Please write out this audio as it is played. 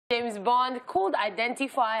James Bond could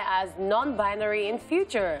identify as non-binary in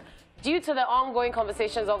future. Due to the ongoing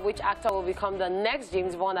conversations of which actor will become the next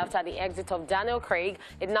James Bond after the exit of Daniel Craig,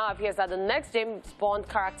 it now appears that the next James Bond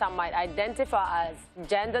character might identify as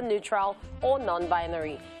gender-neutral or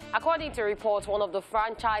non-binary. According to reports, one of the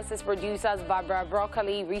franchise's producers, Barbara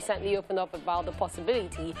Broccoli, recently opened up about the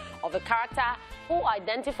possibility of a character who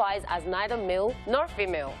identifies as neither male nor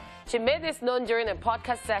female. She made this known during a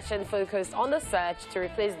podcast session focused on the search to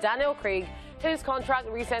replace Daniel Craig, whose contract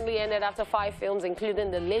recently ended after 5 films, including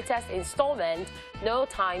the latest installment, No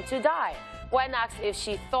Time to Die. When asked if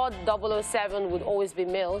she thought 007 would always be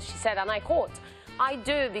male, she said, and I quote, "I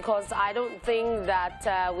do, because I don't think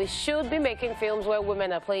that we should be making films where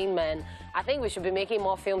women are playing men. I think we should be making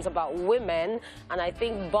more films about women, and I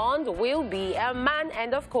think Bond will be a man,"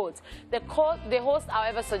 end of quote. The host,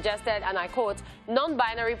 however, suggested, and I quote,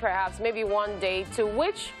 "non-binary perhaps, maybe one day," to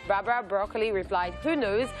which Barbara Broccoli replied, "Who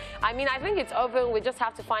knows? I mean, I think it's open, we just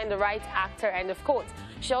have to find the right actor," end of quote.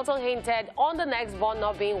 She also hinted on the next Bond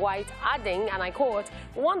not being white, adding, and I quote,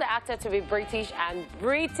 "We want the actor to be British, and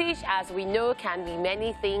British, as we know, can be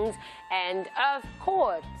many things," end of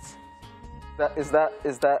quote. Is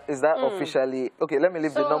that officially okay? Let me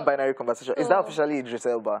leave the non-binary conversation. Is that officially Idris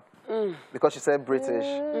Elba? Because she said British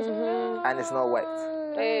and it's not white.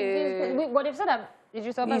 But they've said that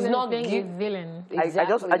Idris Elba is not being a villain.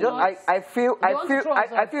 Exactly. I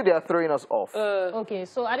feel they are throwing us off. Okay,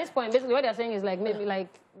 so at this point, basically what they're saying is like maybe like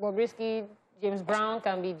Bobrisky, James Brown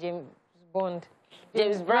can be James Bond.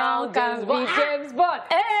 James Brown can be James Bond.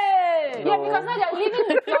 Hey! No. Yeah, because now they're leaving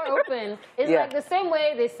the floor open. It's like the same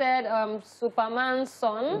way they said Superman's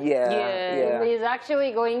son is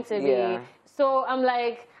actually going to be. So I'm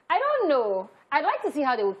like, I don't know. I'd like to see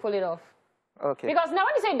how they would pull it off. Okay. Because now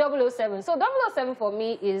when you say 007, so 007 for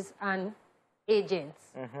me is an agent.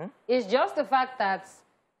 It's just the fact that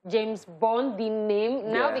James Bond, the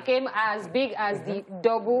name, now became as big as the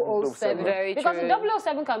 007. Very because true. the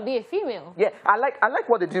 007 can be a female. Yeah, I like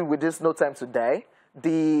what they did with this No Time to Die.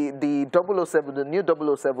 The 007, the new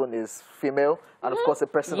 007 is female, and of course a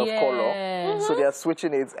person of color. So they are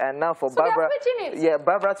switching it, and now for Barbara,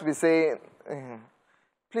 Barbara to be saying,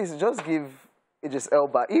 please just give Idris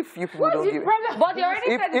Elba. If you people don't give, but they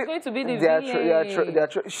already said it's going to be the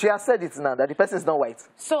villain. She has said it now that the person is not white.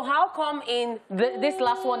 So how come in this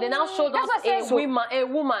last one they now showed us a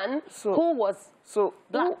woman who was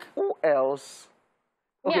black? Who else?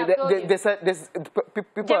 Okay, they said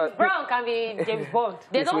people. James Brown can be James Bond.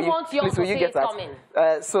 They don't want you to see it coming.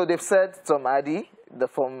 So they've said Tom Hardy,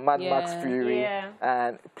 from Mad Max Fury,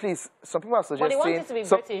 and please, some people are suggesting. But they want it to be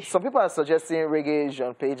British. Some people are suggesting Reggae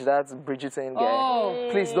Jean Page, that's Bridgerton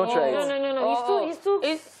guy. Please don't try it. No. He's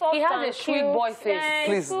too soft. He has a sweet boy face.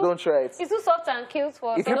 Please don't try it. He's too soft and cute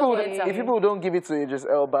for. If people don't give it to Idris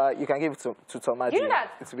Elba, you can give it to Tom Hardy. You know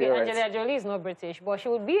that Angelina Jolie is not British, but she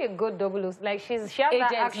would be a good 007. Like she has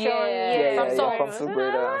that action. From Tomb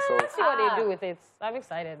Raider and so. Let's see what they do with it. I'm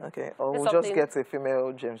excited. Okay, or we'll just get a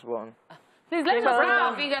female James Bond. Please let's just keep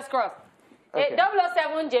our fingers crossed. Okay.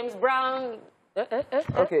 007 James Brown.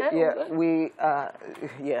 Okay, yeah, we,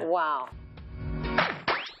 Wow.